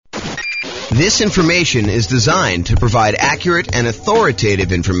This information is designed to provide accurate and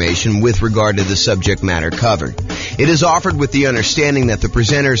authoritative information with regard to the subject matter covered. It is offered with the understanding that the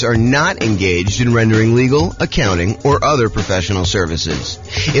presenters are not engaged in rendering legal, accounting, or other professional services.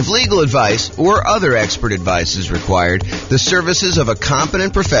 If legal advice or other expert advice is required, the services of a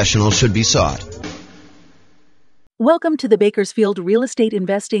competent professional should be sought. Welcome to the Bakersfield Real Estate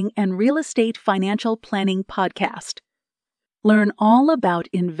Investing and Real Estate Financial Planning Podcast. Learn all about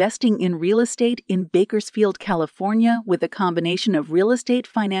investing in real estate in Bakersfield, California, with a combination of real estate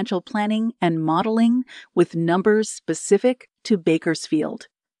financial planning and modeling with numbers specific to Bakersfield.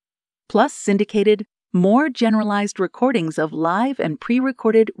 Plus syndicated, more generalized recordings of live and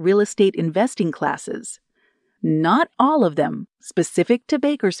pre-recorded real estate investing classes. Not all of them specific to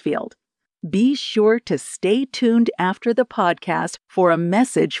Bakersfield. Be sure to stay tuned after the podcast for a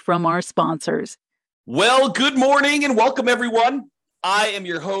message from our sponsors. Well, good morning and welcome, everyone. I am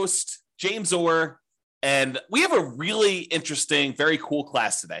your host, James Orr, and we have a really interesting, very cool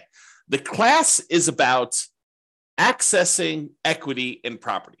class today. The class is about accessing equity in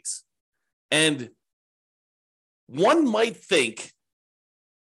properties. And one might think,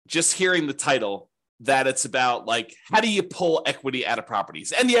 just hearing the title, that it's about like, how do you pull equity out of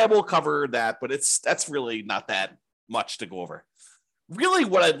properties? And yeah, we'll cover that, but that's really not that much to go over. Really,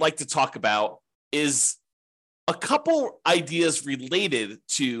 what I'd like to talk about is a couple ideas related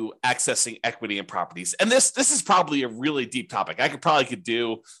to accessing equity in properties. And this is probably a really deep topic. I could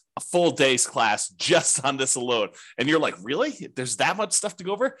do a full day's class just on this alone. And you're like, really? There's that much stuff to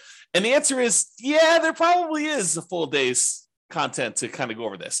go over? And the answer is, yeah, there probably is a full day's content to kind of go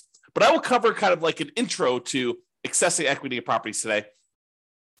over this. But I will cover kind of like an intro to accessing equity in properties today.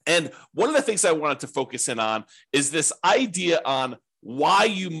 And one of the things I wanted to focus in on is this idea on why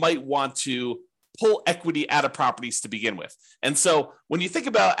you might want to pull equity out of properties to begin with. And so when you think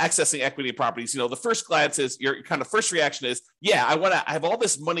about accessing equity in properties, the first glance is your kind of first reaction is, yeah, I have all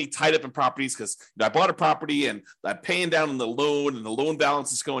this money tied up in properties because I bought a property and I'm paying down on the loan and the loan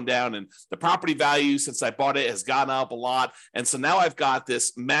balance is going down and the property value since I bought it has gone up a lot. And so now I've got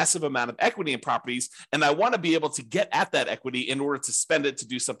this massive amount of equity in properties and I want to be able to get at that equity in order to spend it to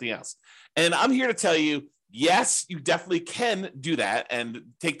do something else. And I'm here to tell you, yes, you definitely can do that and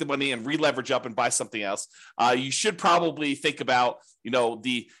take the money and re-leverage up and buy something else. You should probably think about,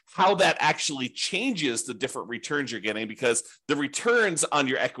 how that actually changes the different returns you're getting, because the returns on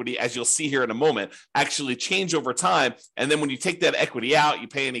your equity, as you'll see here in a moment, actually change over time. And then when you take that equity out, you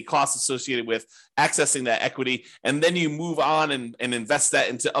pay any costs associated with accessing that equity, and then you move on and invest that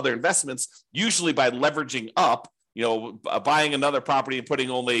into other investments, usually by leveraging up, buying another property and putting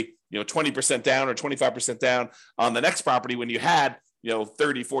only 20% down or 25% down on the next property when you had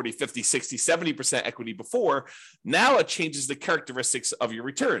 30, 40, 50, 60, 70% equity before. Now it changes the characteristics of your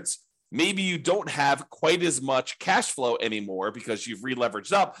returns. Maybe you don't have quite as much cash flow anymore because you've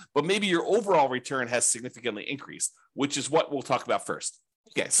re-leveraged up, but maybe your overall return has significantly increased, which is what we'll talk about first.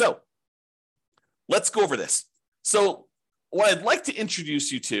 Okay, so let's go over this. So what I'd like to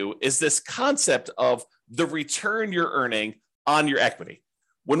introduce you to is this concept of the return you're earning on your equity.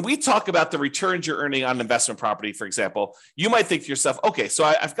 When we talk about the returns you're earning on investment property, for example, you might think to yourself, okay, so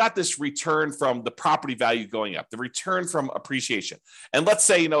I've got this return from the property value going up, the return from appreciation. And let's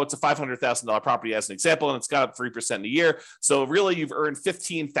say, it's a $500,000 property as an example, and it's got up 3% a year. So really you've earned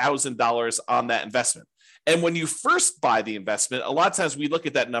 $15,000 on that investment. And when you first buy the investment, a lot of times we look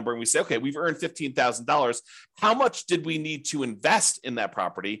at that number and we say, okay, we've earned $15,000. How much did we need to invest in that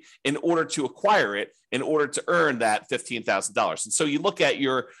property in order to acquire it, in order to earn that $15,000? And so you look at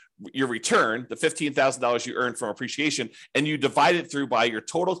your return, the $15,000 you earned from appreciation, and you divide it through by your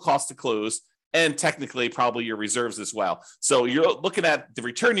total cost to close, and technically probably your reserves as well. So you're looking at the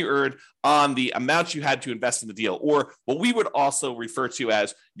return you earned on the amount you had to invest in the deal, or what we would also refer to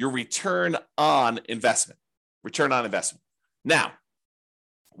as your return on investment. Return on investment. Now,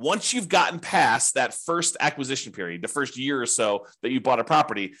 once you've gotten past that first acquisition period, the first year or so that you bought a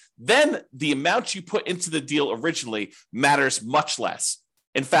property, then the amount you put into the deal originally matters much less.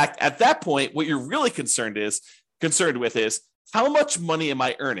 In fact, at that point, what you're really concerned with is how much money am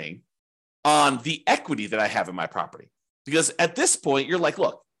I earning on the equity that I have in my property? Because at this point, you're like,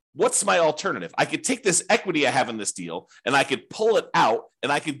 look, what's my alternative? I could take this equity I have in this deal and I could pull it out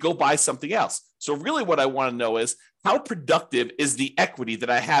and I could go buy something else. So really what I want to know is, how productive is the equity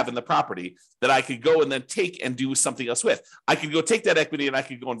that I have in the property that I could go and then take and do something else with? I could go take that equity and I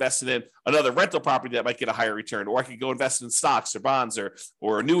could go invest it in another rental property that might get a higher return, or I could go invest in stocks or bonds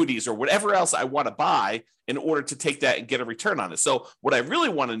or annuities or whatever else I want to buy in order to take that and get a return on it. So what I really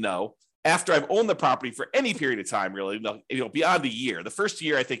want to know after I've owned the property for any period of time, really, beyond a year. The first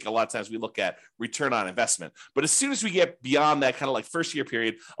year, I think a lot of times we look at return on investment. But as soon as we get beyond that kind of like first year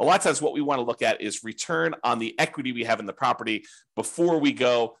period, a lot of times what we want to look at is return on the equity we have in the property before we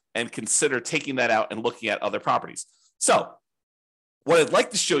go and consider taking that out and looking at other properties. So what I'd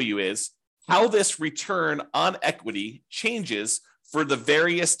like to show you is how this return on equity changes for the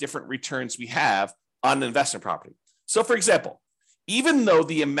various different returns we have on an investment property. So for example, even though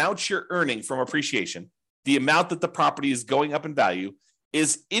the amount you're earning from appreciation, the amount that the property is going up in value,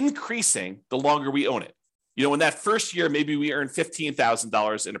 is increasing the longer we own it. In that first year, maybe we earned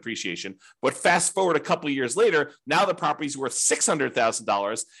 $15,000 in appreciation, but fast forward a couple of years later, now the property's worth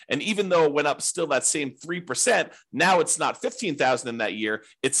 $600,000. And even though it went up still that same 3%, now it's not $15,000 in that year,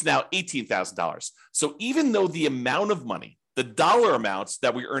 it's now $18,000. So even though the amount of money, the dollar amounts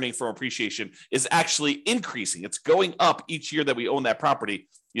that we're earning from appreciation is actually increasing. It's going up each year that we own that property,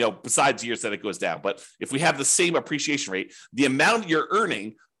 besides years that it goes down. But if we have the same appreciation rate, the amount you're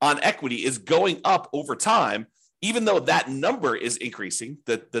earning on equity is going up over time, even though that number is increasing,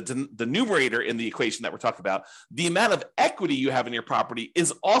 the numerator in the equation that we're talking about, the amount of equity you have in your property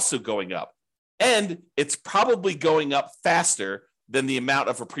is also going up. And it's probably going up faster than the amount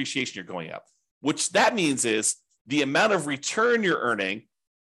of appreciation you're going up, which that means is the amount of return you're earning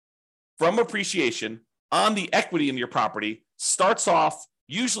from appreciation on the equity in your property starts off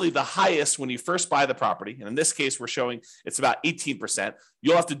usually the highest when you first buy the property. And in this case, we're showing it's about 18%.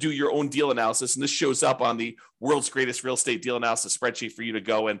 You'll have to do your own deal analysis. And this shows up on the World's Greatest Real Estate Deal Analysis spreadsheet for you to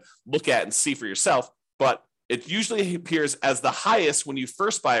go and look at and see for yourself. But it usually appears as the highest when you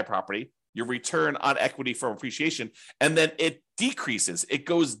first buy a property, your return on equity from appreciation, and then it decreases. It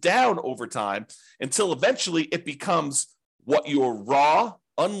goes down over time until eventually it becomes what your raw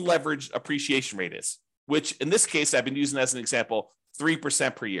unleveraged appreciation rate is, which in this case, I've been using as an example,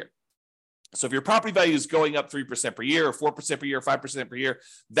 3% per year. So if your property value is going up 3% per year or 4% per year, or 5% per year,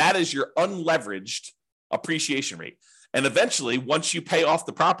 that is your unleveraged appreciation rate. And eventually, once you pay off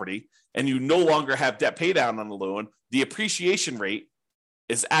the property and you no longer have debt pay down on the loan, the appreciation rate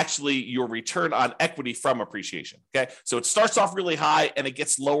is actually your return on equity from appreciation. Okay. So it starts off really high and it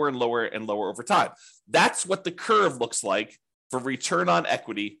gets lower and lower and lower over time. That's what the curve looks like for return on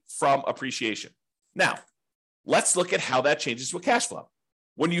equity from appreciation. Now, let's look at how that changes with cash flow.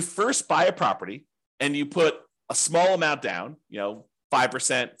 When you first buy a property and you put a small amount down, 5%,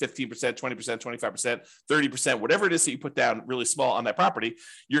 15%, 20%, 25%, 30%, whatever it is that you put down really small on that property,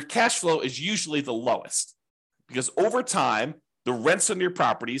 your cash flow is usually the lowest because over time, the rents on your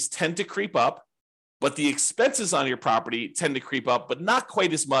properties tend to creep up, but the expenses on your property tend to creep up, but not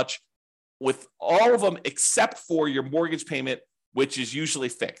quite as much with all of them except for your mortgage payment, which is usually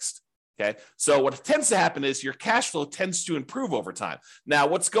fixed. Okay. So what tends to happen is your cash flow tends to improve over time. Now,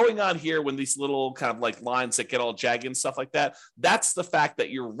 what's going on here when these little kind of like lines that get all jagged and stuff like that, that's the fact that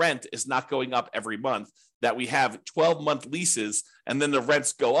your rent is not going up every month, that we have 12-month leases and then the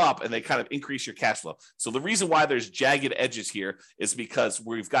rents go up and they kind of increase your cash flow. So the reason why there's jagged edges here is because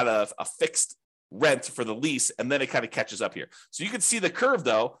we've got a fixed rent for the lease and then it kind of catches up here. So you can see the curve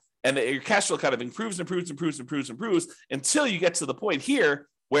though, and your cash flow kind of improves until you get to the point here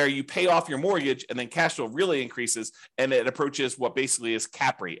where you pay off your mortgage and then cash flow really increases and it approaches what basically is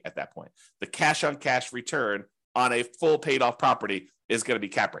cap rate at that point. The cash on cash return on a full paid off property is going to be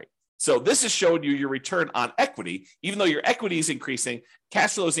cap rate. So this is showing you your return on equity. Even though your equity is increasing,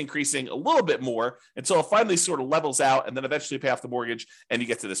 cash flow is increasing a little bit more until it finally sort of levels out and then eventually pay off the mortgage and you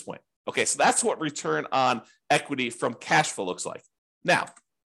get to this point. Okay, so that's what return on equity from cash flow looks like. Now,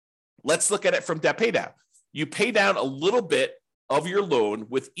 let's look at it from debt pay down. You pay down a little bit of your loan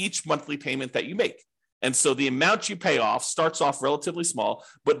with each monthly payment that you make. And so the amount you pay off starts off relatively small,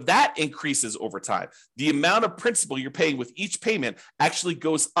 but that increases over time. The amount of principal you're paying with each payment actually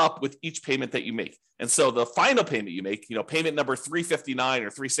goes up with each payment that you make. And so the final payment you make, payment number 359 or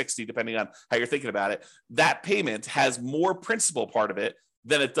 360, depending on how you're thinking about it, that payment has more principal part of it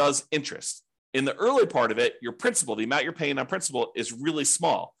than it does interest. In the early part of it, your principal, the amount you're paying on principal is really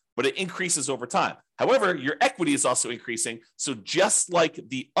small, but it increases over time. However, your equity is also increasing. So just like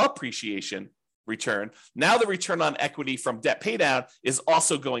the appreciation return, now the return on equity from debt pay down is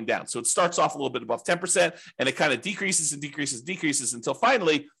also going down. So it starts off a little bit above 10% and it kind of decreases until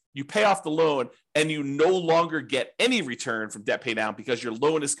finally you pay off the loan and you no longer get any return from debt pay down because your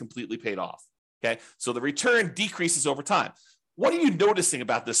loan is completely paid off. Okay. So the return decreases over time. What are you noticing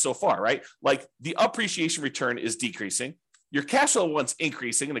about this so far, right? Like the appreciation return is decreasing. Your cash flow one's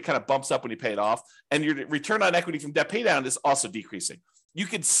increasing and it kind of bumps up when you pay it off. And your return on equity from debt pay down is also decreasing. You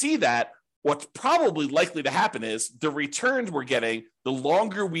can see that what's probably likely to happen is the returns we're getting, the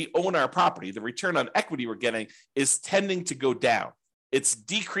longer we own our property, the return on equity we're getting is tending to go down. It's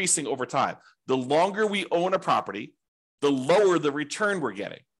decreasing over time. The longer we own a property, the lower the return we're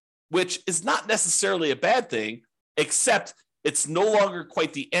getting, which is not necessarily a bad thing, except it's no longer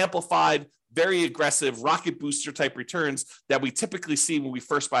quite the amplified, very aggressive rocket booster type returns that we typically see when we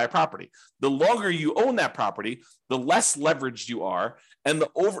first buy a property. The longer you own that property, the less leveraged you are, and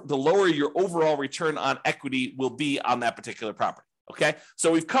the lower your overall return on equity will be on that particular property. Okay,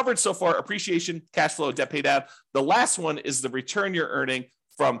 so we've covered so far appreciation, cash flow, debt pay down. The last one is the return you're earning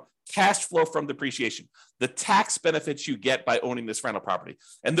from cash flow from depreciation, the tax benefits you get by owning this rental property.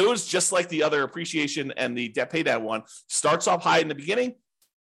 And those, just like the other appreciation and the debt pay down one, starts off high in the beginning,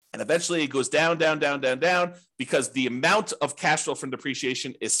 and eventually it goes down, because the amount of cash flow from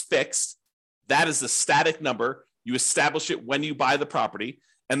depreciation is fixed. That is a static number. You establish it when you buy the property,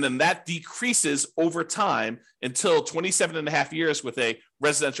 and then that decreases over time until 27 and a half years with a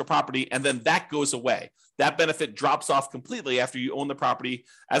residential property, and then that goes away. That benefit drops off completely after you own the property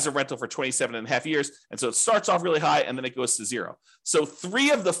as a rental for 27 and a half years. And so it starts off really high, and then it goes to zero. So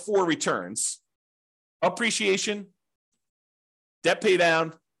 3 of the 4 returns, appreciation, debt pay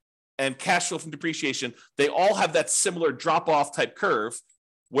down, and cash flow from depreciation, they all have that similar drop-off type curve,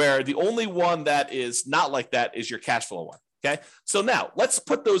 where the only one that is not like that is your cash flow one. Okay, so now let's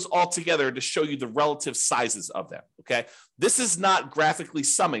put those all together to show you the relative sizes of them. Okay, this is not graphically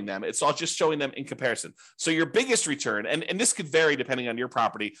summing them, it's all just showing them in comparison. So your biggest return, and this could vary depending on your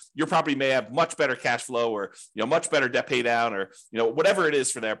property may have much better cash flow, or much better debt pay down, or whatever it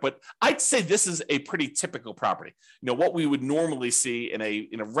is for there. But I'd say this is a pretty typical property, what we would normally see in a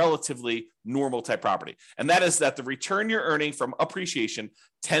relatively normal type property. And that is that the return you're earning from appreciation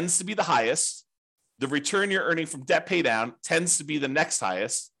tends to be the highest. The return you're earning from debt pay down tends to be the next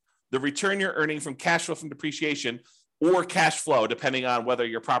highest. The return you're earning from cash flow from depreciation, or cash flow, depending on whether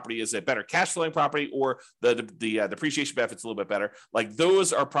your property is a better cash flowing property or the depreciation benefit's a little bit better. Like,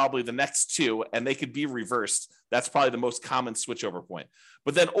 those are probably the next 2, and they could be reversed. That's probably the most common switchover point.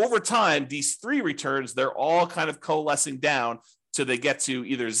 But then over time, these 3 returns, they're all kind of coalescing down till they get to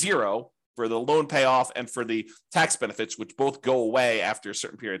either zero for the loan payoff and for the tax benefits, which both go away after a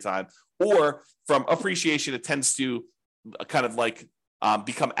certain period of time, or from appreciation, it tends to kind of like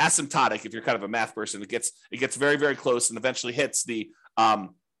become asymptotic. If you're kind of a math person, it gets very, very close and eventually hits the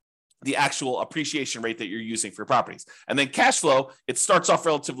actual appreciation rate that you're using for properties. And then cash flow, it starts off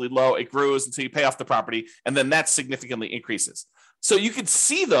relatively low, it grows until you pay off the property, and then that significantly increases. So you can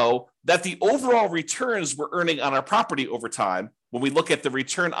see, though, that the overall returns we're earning on our property over time, when we look at the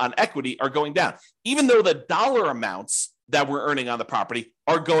return on equity, are going down, even though the dollar amounts that we're earning on the property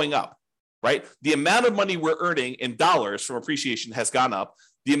are going up, right? The amount of money we're earning in dollars from appreciation has gone up.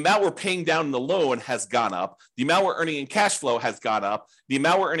 The amount we're paying down in the loan has gone up. The amount we're earning in cash flow has gone up. The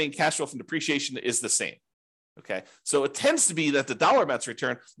amount we're earning in cash flow from depreciation is the same. Okay, so it tends to be that the dollar amounts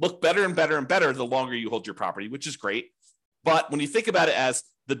return look better and better and better the longer you hold your property, which is great. But when you think about it as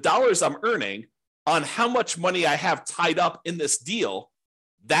the dollars I'm earning on how much money I have tied up in this deal,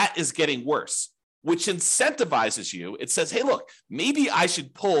 that is getting worse, which incentivizes you. It says, hey, look, maybe I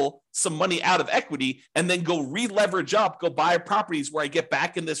should pull some money out of equity and then go re-leverage up, go buy properties where I get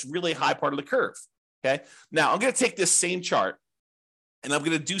back in this really high part of the curve. Okay, now I'm going to take this same chart and I'm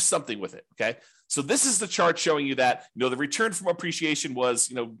going to do something with it. Okay, so this is the chart showing you that, the return from appreciation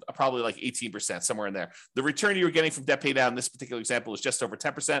was, probably like 18%, somewhere in there. The return you were getting from debt pay down in this particular example is just over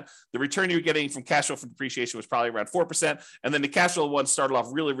 10%. The return you were getting from cash flow from depreciation was probably around 4%. And then the cash flow one started off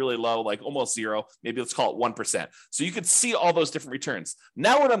really, really low, like almost zero. Maybe let's call it 1%. So you could see all those different returns.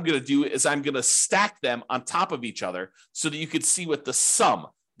 Now what I'm going to do is I'm going to stack them on top of each other so that you could see what the sum,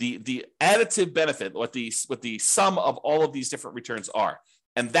 the additive benefit, what the sum of all of these different returns are.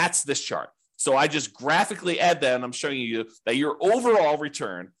 And that's this chart. So I just graphically add that, and I'm showing you that your overall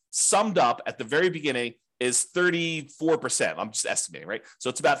return summed up at the very beginning is 34%. I'm just estimating, right?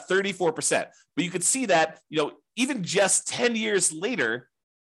 So it's about 34%. But you could see that, even just 10 years later,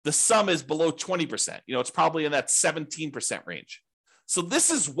 the sum is below 20%. It's probably in that 17% range. So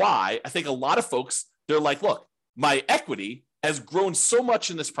this is why I think a lot of folks, they're like, look, my equity has grown so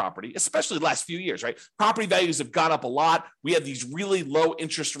much in this property, especially the last few years, right? Property values have gone up a lot. We have these really low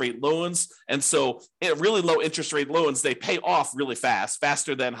interest rate loans. And so really low interest rate loans, they pay off really fast,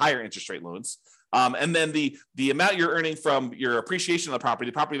 faster than higher interest rate loans. And then the amount you're earning from your appreciation of the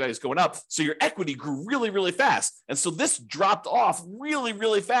property value is going up. So your equity grew really, really fast. And so this dropped off really,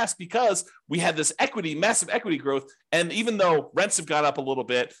 really fast because we had this massive equity growth. And even though rents have gone up a little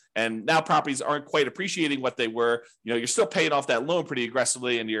bit and now properties aren't quite appreciating what they were, you're still paying off that loan pretty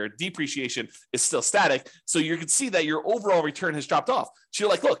aggressively and your depreciation is still static. So you can see that your overall return has dropped off. So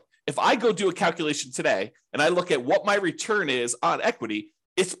you're like, look, if I go do a calculation today and I look at what my return is on equity,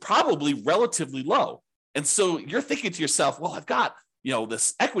 it's probably relatively low. And so you're thinking to yourself, well, I've got,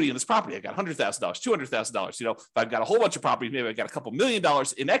 this equity in this property. I've got $100,000, $200,000. If I've got a whole bunch of properties, maybe I've got a couple $1 million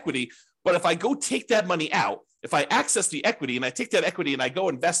in equity. But if I go take that money out, if I access the equity and I take that equity and I go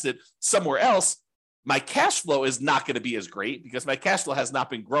invest it somewhere else, my cash flow is not going to be as great because my cash flow has not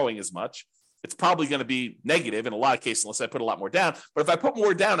been growing as much. It's probably going to be negative in a lot of cases unless I put a lot more down. But if I put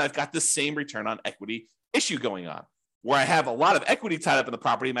more down, I've got the same return on equity issue going on, where I have a lot of equity tied up in the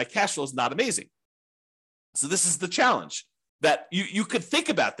property, my cash flow is not amazing. So this is the challenge that you could think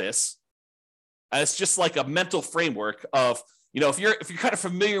about this as just like a mental framework of, if you're kind of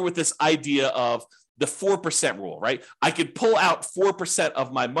familiar with this idea of the 4% rule, right? I could pull out 4%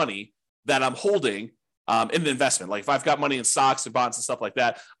 of my money that I'm holding in the investment. Like if I've got money in stocks and bonds and stuff like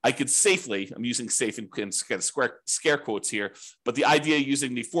that, I could safely, I'm using safe in kind of scare quotes here, but the idea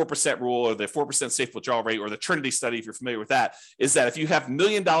using the 4% rule or the 4% safe withdrawal rate or the Trinity study, if you're familiar with that, is that if you have $1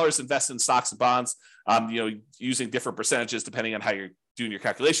 million invested in stocks and bonds, using different percentages depending on how you're doing your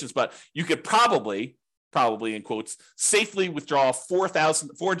calculations, but you could probably in quotes, safely withdraw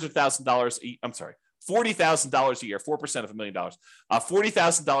 $400,000. I'm sorry. $40,000 a year, 4% of $1 million,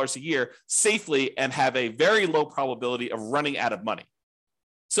 $40,000 a year safely and have a very low probability of running out of money.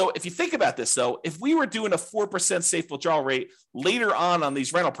 So if you think about this, though, if we were doing a 4% safe withdrawal rate later on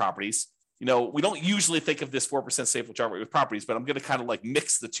these rental properties, we don't usually think of this 4% safe withdrawal rate with properties, but I'm going to kind of like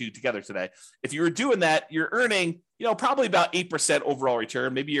mix the two together today. If you were doing that, you're earning, probably about 8% overall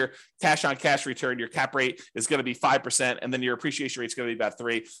return. Maybe your cash on cash return, your cap rate is going to be 5%, and then your appreciation rate is going to be about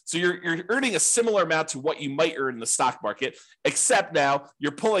 3%. So you're earning a similar amount to what you might earn in the stock market, except now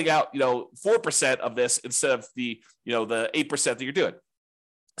you're pulling out, 4% of this instead of the 8% that you're doing.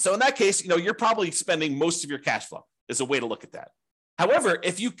 So in that case, you're probably spending most of your cash flow is a way to look at that. However,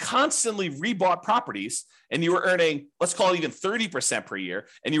 if you constantly rebought properties and you were earning, let's call it even 30% per year,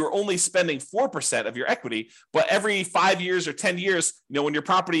 and you were only spending 4% of your equity, but every 5 years or 10 years, when your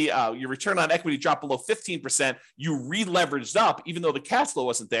property, your return on equity dropped below 15%, you re-leveraged up, even though the cash flow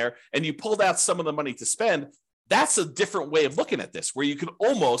wasn't there, and you pulled out some of the money to spend. That's a different way of looking at this, where you could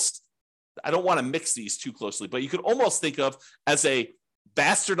almost, I don't want to mix these too closely, but you could almost think of as a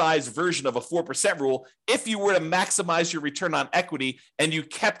bastardized version of a 4% rule if you were to maximize your return on equity and you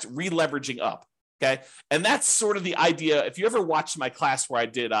kept re-leveraging up, okay? And that's sort of the idea. If you ever watched my class where I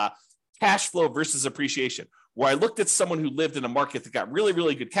did cash flow versus appreciation, where I looked at someone who lived in a market that got really,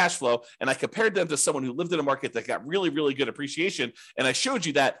 really good cash flow, and I compared them to someone who lived in a market that got really, really good appreciation, and I showed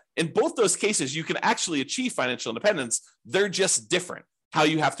you that in both those cases, you can actually achieve financial independence. They're just different how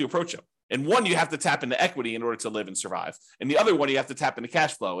you have to approach them. And one, you have to tap into equity in order to live and survive. And the other one, you have to tap into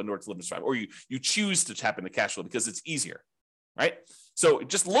cash flow in order to live and survive. Or you choose to tap into cash flow because it's easier, right? So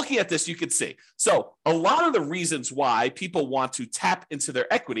just looking at this, you could see. So a lot of the reasons why people want to tap into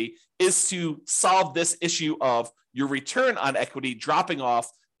their equity is to solve this issue of your return on equity dropping off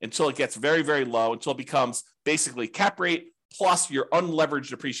until it gets very, very low, until it becomes basically cap rate plus your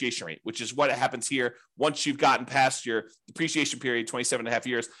unleveraged appreciation rate, which is what happens here once you've gotten past your depreciation period, 27 and a half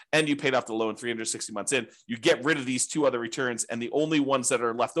years, and you paid off the loan 360 months in. You get rid of these two other returns, and the only ones that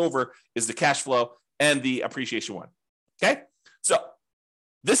are left over is the cash flow and the appreciation one, okay? So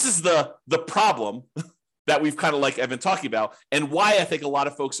this is the problem that we've kind of like I've been talking about, and why I think a lot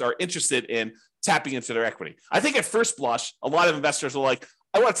of folks are interested in tapping into their equity. I think at first blush, a lot of investors are like,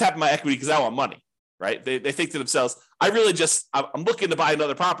 I want to tap in my equity because I want money. Right? They think to themselves, I'm looking to buy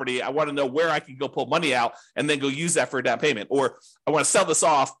another property. I want to know where I can go pull money out and then go use that for a down payment. Or I want to sell this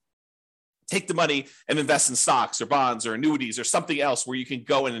off, take the money and invest in stocks or bonds or annuities or something else where you can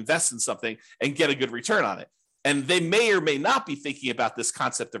go and invest in something and get a good return on it. And they may or may not be thinking about this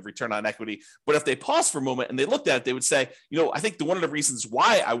concept of return on equity. But if they pause for a moment and they looked at it, they would say, I think one of the reasons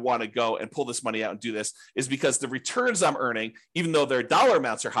why I want to go and pull this money out and do this is because the returns I'm earning, even though their dollar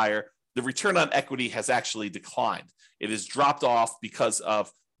amounts are higher, the return on equity has actually declined. It has dropped off because of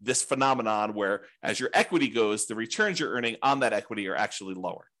this phenomenon where as your equity goes, the returns you're earning on that equity are actually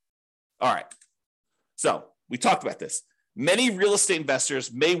lower. All right. So we talked about this. Many real estate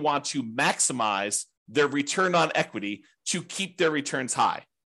investors may want to maximize their return on equity to keep their returns high.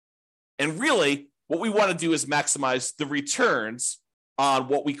 And really, what we want to do is maximize the returns on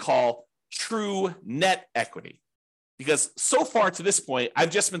what we call true net equity. Because so far to this point, I've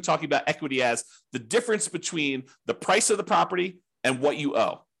just been talking about equity as the difference between the price of the property and what you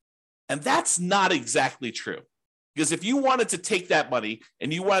owe. And that's not exactly true. Because if you wanted to take that money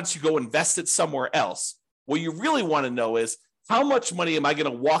and you wanted to go invest it somewhere else, what you really want to know is how much money am I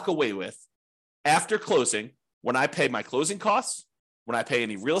going to walk away with after closing when I pay my closing costs, when I pay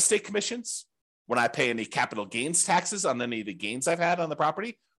any real estate commissions, when I pay any capital gains taxes on any of the gains I've had on the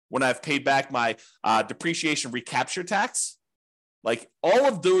property, when I've paid back my depreciation recapture tax. Like all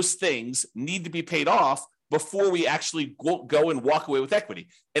of those things need to be paid off before we actually go and walk away with equity.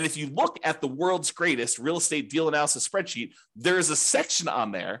 And if you look at the world's greatest real estate deal analysis spreadsheet, there is a section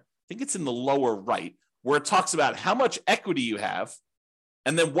on there, I think it's in the lower right, where it talks about how much equity you have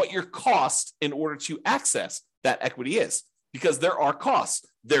and then what your cost in order to access that equity is. Because there are costs.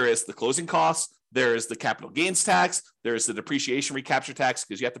 There is the closing costs, there is the capital gains tax, there is the depreciation recapture tax,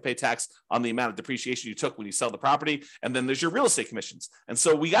 because you have to pay tax on the amount of depreciation you took when you sell the property, and then there's your real estate commissions. And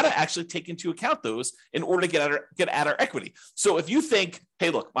so we got to actually take into account those in order to get at our equity. So if you think, hey,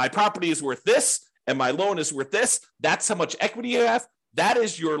 look, my property is worth this and my loan is worth this, that's how much equity you have, that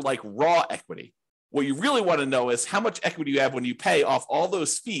is your like raw equity. What you really want to know is how much equity you have when you pay off all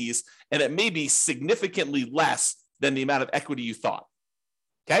those fees, and it may be significantly less than the amount of equity you thought.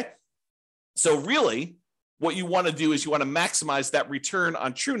 Okay? So really, what you want to do is you want to maximize that return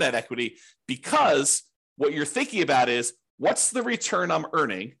on true net equity, because what you're thinking about is what's the return I'm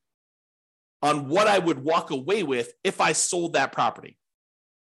earning on what I would walk away with if I sold that property?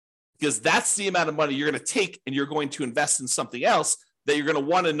 Because that's the amount of money you're going to take and you're going to invest in something else that you're going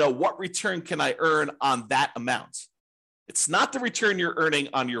to want to know what return can I earn on that amount. It's not the return you're earning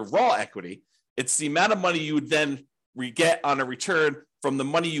on your raw equity. It's the amount of money you would then get on a return from the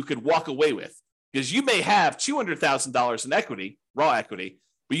money you could walk away with. Because you may have $200,000 in equity, raw equity,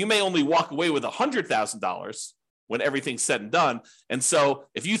 but you may only walk away with $100,000 when everything's said and done. And so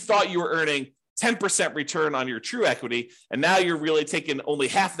if you thought you were earning 10% return on your true equity, and now you're really taking only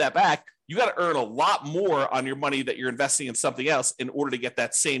half of that back, you got to earn a lot more on your money that you're investing in something else in order to get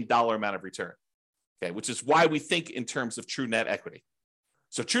that same dollar amount of return. Okay, which is why we think in terms of true net equity.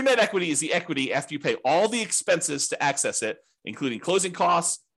 So true net equity is the equity after you pay all the expenses to access it, including closing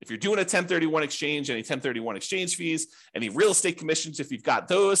costs. If you're doing a 1031 exchange, any 1031 exchange fees, any real estate commissions, if you've got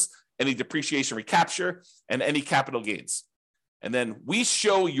those, any depreciation recapture, and any capital gains. And then we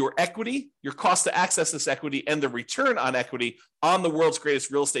show your equity, your cost to access this equity, and the return on equity on the world's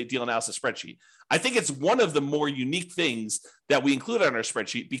greatest real estate deal analysis spreadsheet. I think it's one of the more unique things that we include on our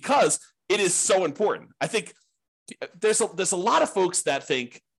spreadsheet because it is so important. I think there's a lot of folks that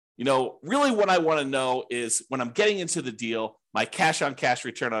think, you know, really what I want to know is when I'm getting into the deal, my cash on cash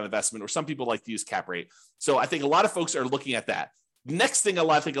return on investment, or some people like to use cap rate. So I think a lot of folks are looking at that. Next thing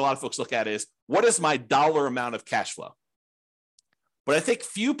I think a lot of folks look at is what is my dollar amount of cash flow? But I think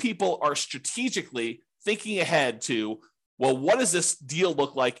few people are strategically thinking ahead to, well, what does this deal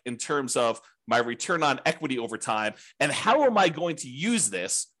look like in terms of my return on equity over time? And how am I going to use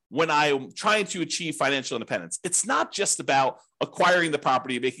this when I'm trying to achieve financial independence? It's not just about acquiring the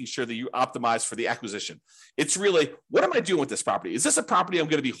property and making sure that you optimize for the acquisition. It's really, what am I doing with this property? Is this a property I'm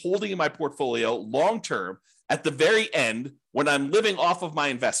going to be holding in my portfolio long-term at the very end when I'm living off of my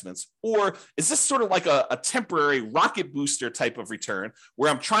investments? Or is this sort of like a temporary rocket booster type of return where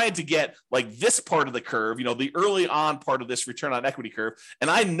I'm trying to get like this part of the curve, you know, the early on part of this return on equity curve. And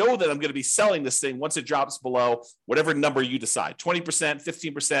I know that I'm going to be selling this thing once it drops below whatever number you decide, 20%,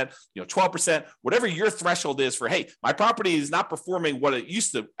 15%, 12%, whatever your threshold is for, hey, my property is not performing what it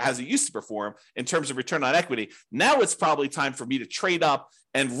used to perform in terms of return on equity. Now it's probably time for me to trade up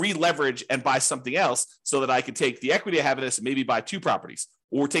and re-leverage and buy something else so that I can take the equity I have in this and maybe buy 2 properties,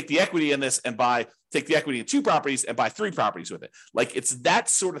 or take the equity in this and take the equity in 2 properties and buy 3 properties with it. Like, it's that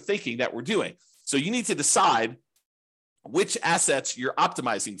sort of thinking that we're doing. So you need to decide which assets you're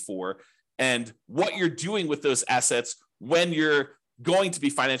optimizing for and what you're doing with those assets when you're going to be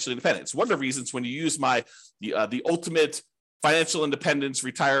financially independent. It's one of the reasons when you use the ultimate financial independence,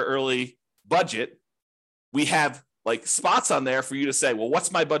 retire early budget, we have like spots on there for you to say, well,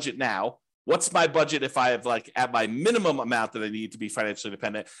 what's my budget now? What's my budget if I have like at my minimum amount that I need to be financially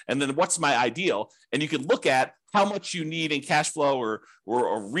independent? And then what's my ideal? And you can look at how much you need in cash flow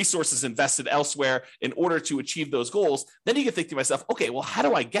or resources invested elsewhere in order to achieve those goals. Then you can think to myself, okay, well, how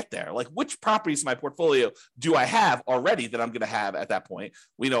do I get there? Like, which properties in my portfolio do I have already that I'm going to have at that point?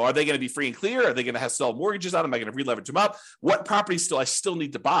 Are they going to be free and clear? Are they going to have sell mortgages on them? Am I going to re-leverage them up? What properties do I still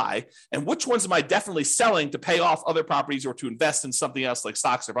need to buy? And which ones am I definitely selling to pay off other properties or to invest in something else like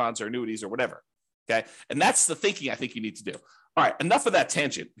stocks or bonds or annuities or whatever? Okay. And that's the thinking I think you need to do. All right. Enough of that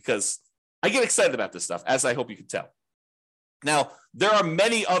tangent, because I get excited about this stuff, as I hope you can tell. Now, there are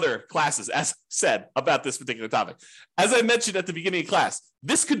many other classes, as I said, about this particular topic. As I mentioned at the beginning of class,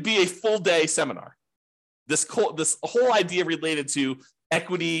 this could be a full day seminar. This whole idea related to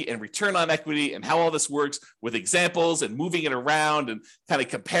equity and return on equity and how all this works with examples and moving it around and kind of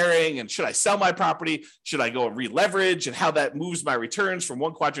comparing, and should I sell my property? Should I go and re-leverage, and how that moves my returns from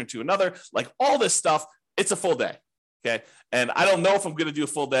one quadrant to another? Like all this stuff, it's a full day. Okay. And I don't know if I'm going to do a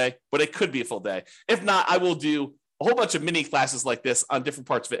full day, but it could be a full day. If not, I will do a whole bunch of mini classes like this on different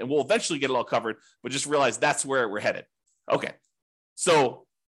parts of it, and we'll eventually get it all covered, but just realize that's where we're headed. Okay. So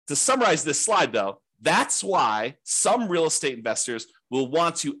to summarize this slide though, that's why some real estate investors will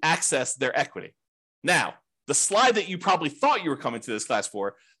want to access their equity. Now, the slide that you probably thought you were coming to this class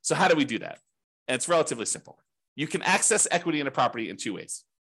for, so how do we do that? And it's relatively simple. You can access equity in a property in two ways.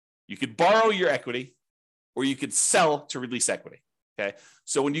 You could borrow your equity, or you could sell to release equity, okay?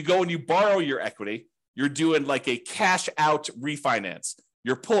 So when you go and you borrow your equity, you're doing like a cash out refinance.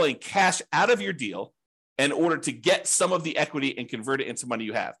 You're pulling cash out of your deal in order to get some of the equity and convert it into money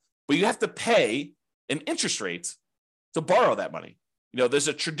you have. But you have to pay an interest rate to borrow that money. You know, there's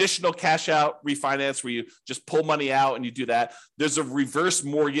a traditional cash out refinance where you just pull money out and you do that. There's a reverse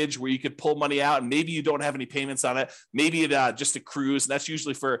mortgage where you could pull money out and maybe you don't have any payments on it. Maybe it just accrues. And that's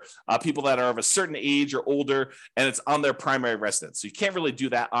usually for people that are of a certain age or older, and it's on their primary residence. So you can't really do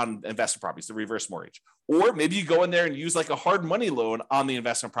that on investment properties, the reverse mortgage. Or maybe you go in there and use like a hard money loan on the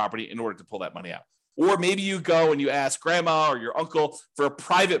investment property in order to pull that money out. Or maybe you go and you ask grandma or your uncle for a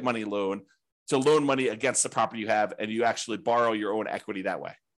private money loan to loan money against the property you have, and you actually borrow your own equity that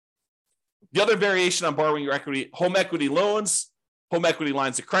way. The other variation on borrowing your equity, home equity loans, home equity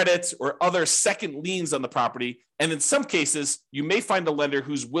lines of credit, or other second liens on the property. And in some cases, you may find a lender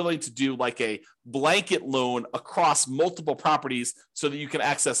who's willing to do like a blanket loan across multiple properties so that you can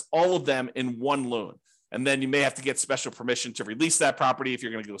access all of them in one loan. And then you may have to get special permission to release that property if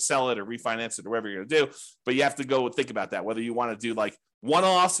you're going to go sell it or refinance it or whatever you're going to do. But you have to go and think about that, whether you want to do like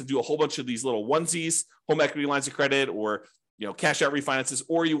one-offs and do a whole bunch of these little onesies, home equity lines of credit, or cash out refinances,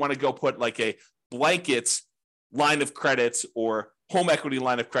 or you want to go put like a blanket line of credit or home equity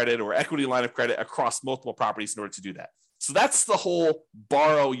line of credit or equity line of credit across multiple properties in order to do that. So that's the whole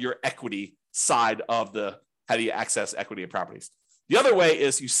borrow your equity side of the how do you access equity in properties. The other way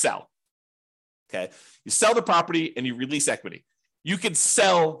is you sell. Okay, you sell the property and you release equity. You can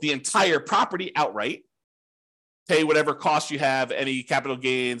sell the entire property outright, pay whatever cost you have, any capital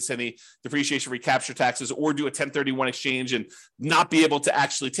gains, any depreciation, recapture taxes, or do a 1031 exchange and not be able to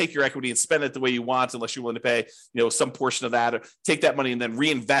actually take your equity and spend it the way you want unless you're willing to pay, some portion of that, or take that money and then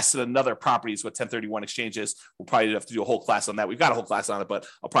reinvest in another property is what 1031 exchange is. We'll probably have to do a whole class on that. We've got a whole class on it, but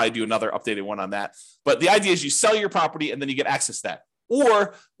I'll probably do another updated one on that. But the idea is you sell your property and then you get access to that.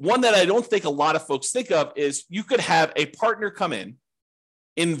 Or one that I don't think a lot of folks think of is you could have a partner come in,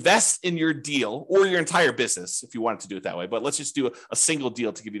 invest in your deal or your entire business if you wanted to do it that way. But let's just do a single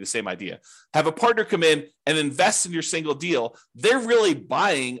deal to give you the same idea. Have a partner come in and invest in your single deal. They're really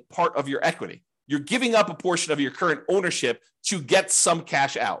buying part of your equity. You're giving up a portion of your current ownership to get some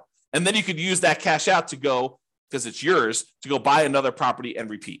cash out. And then you could use that cash out to go, because it's yours, to go buy another property and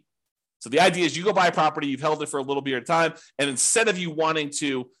repeat. So the idea is you go buy a property, you've held it for a little bit of time, and instead of you wanting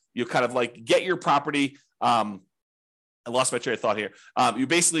to, kind of like get your property, I lost my train of thought here. You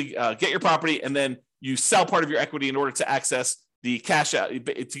basically get your property and then you sell part of your equity in order to access the cash out,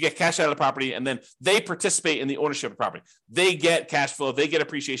 to get cash out of the property, and then they participate in the ownership of the property. They get cash flow, they get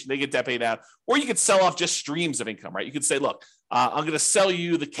appreciation, they get debt paid out, or you could sell off just streams of income, right? You could say, look, I'm going to sell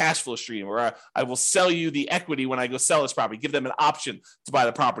you the cash flow stream, or I will sell you the equity when I go sell this property, give them an option to buy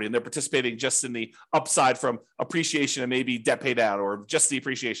the property, and they're participating just in the upside from appreciation and maybe debt paid out or just the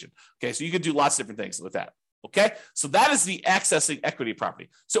appreciation. Okay, so you could do lots of different things with that. Okay, so that is the accessing equity property.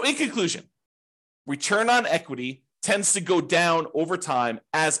 So in conclusion, return on equity tends to go down over time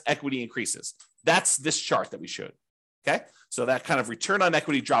as equity increases. That's this chart that we showed. Okay, so that kind of return on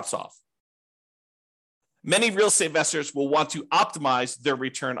equity drops off. Many real estate investors will want to optimize their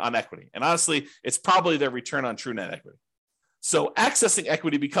return on equity. And honestly, it's probably their return on true net equity. So accessing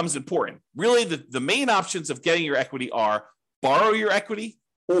equity becomes important. Really, the main options of getting your equity are borrow your equity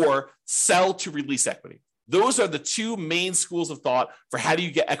or sell to release equity. Those are the two main schools of thought for how do you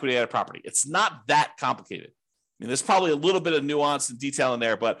get equity out of property. It's not that complicated. I mean, there's probably a little bit of nuance and detail in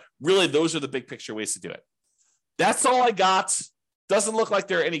there, but really those are the big picture ways to do it. That's all I got. Doesn't look like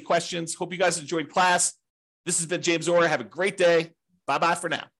there are any questions. Hope you guys enjoyed class. This has been James Orr. Have a great day. Bye-bye for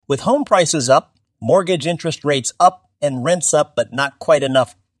now. With home prices up, mortgage interest rates up, and rents up, but not quite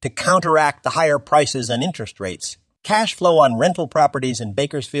enough to counteract the higher prices and interest rates, Cash flow on rental properties in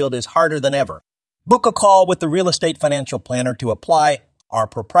Bakersfield is harder than ever. Book a call with the Real Estate Financial Planner to apply our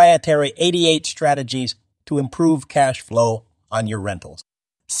proprietary 88 strategies to improve cash flow on your rentals.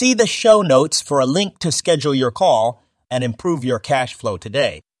 See the show notes for a link to schedule your call and improve your cash flow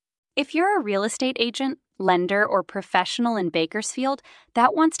today. If you're a real estate agent, lender, or professional in Bakersfield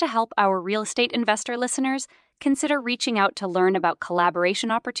that wants to help our real estate investor listeners, consider reaching out to learn about collaboration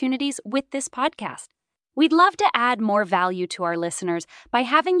opportunities with this podcast. We'd love to add more value to our listeners by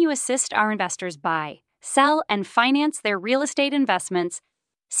having you assist our investors buy, sell, and finance their real estate investments.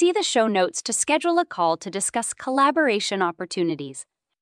 See the show notes to schedule a call to discuss collaboration opportunities.